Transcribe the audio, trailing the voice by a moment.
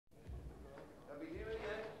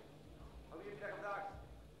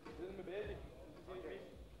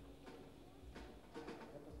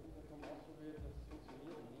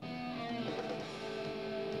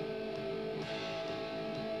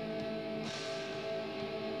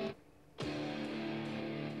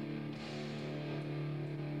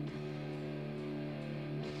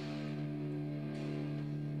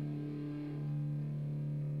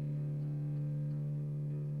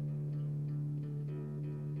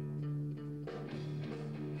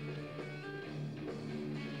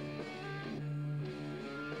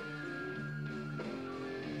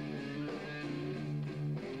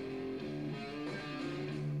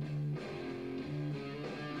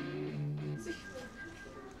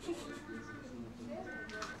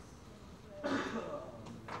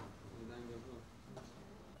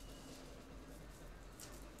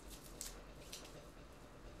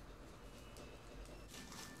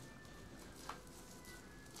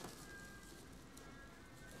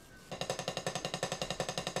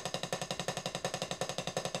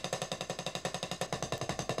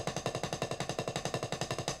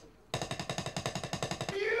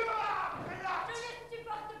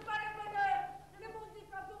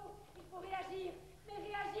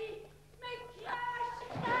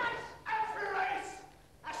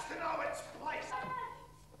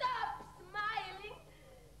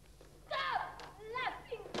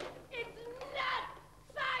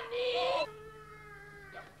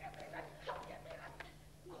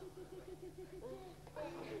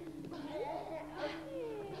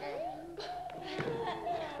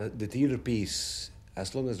The theater piece,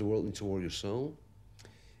 As Long as the World Needs a Warrior Soul,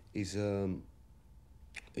 is, in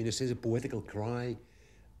a sense, a poetical cry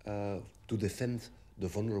to defend the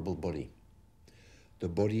vulnerable body. The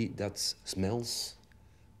body that smells,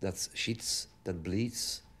 that shits, that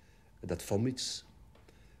bleeds, that vomits.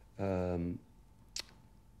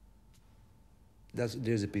 That's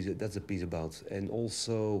a piece about. And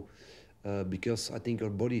also, because I think our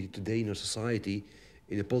body today in our society,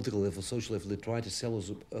 in a political level, social level, they try to sell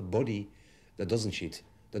us a body that doesn't shit,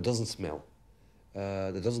 that doesn't smell,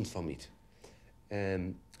 that doesn't vomit.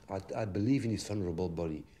 And I believe in this vulnerable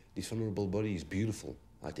body. This vulnerable body is beautiful,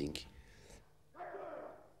 I think.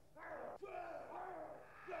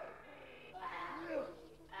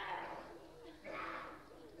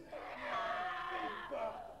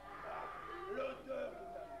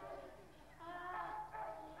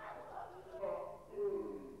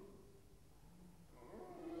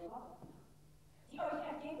 Die euch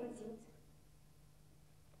ergeben sind.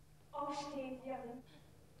 Aufstehen werden.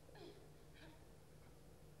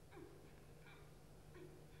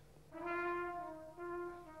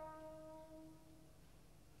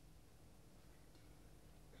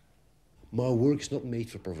 My work is not made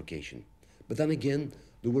for provocation. But then again,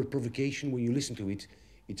 the word provocation, when you listen to it,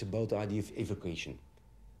 it's about the idea of evocation.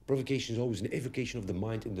 Provocation is always an evocation of the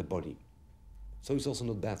mind and the body. So it's also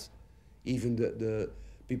not bad. Even the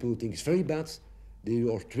people who think it's very bad, they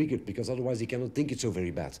are triggered because otherwise they cannot think it's so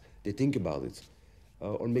very bad. They think about it.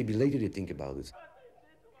 Or maybe later they think about it.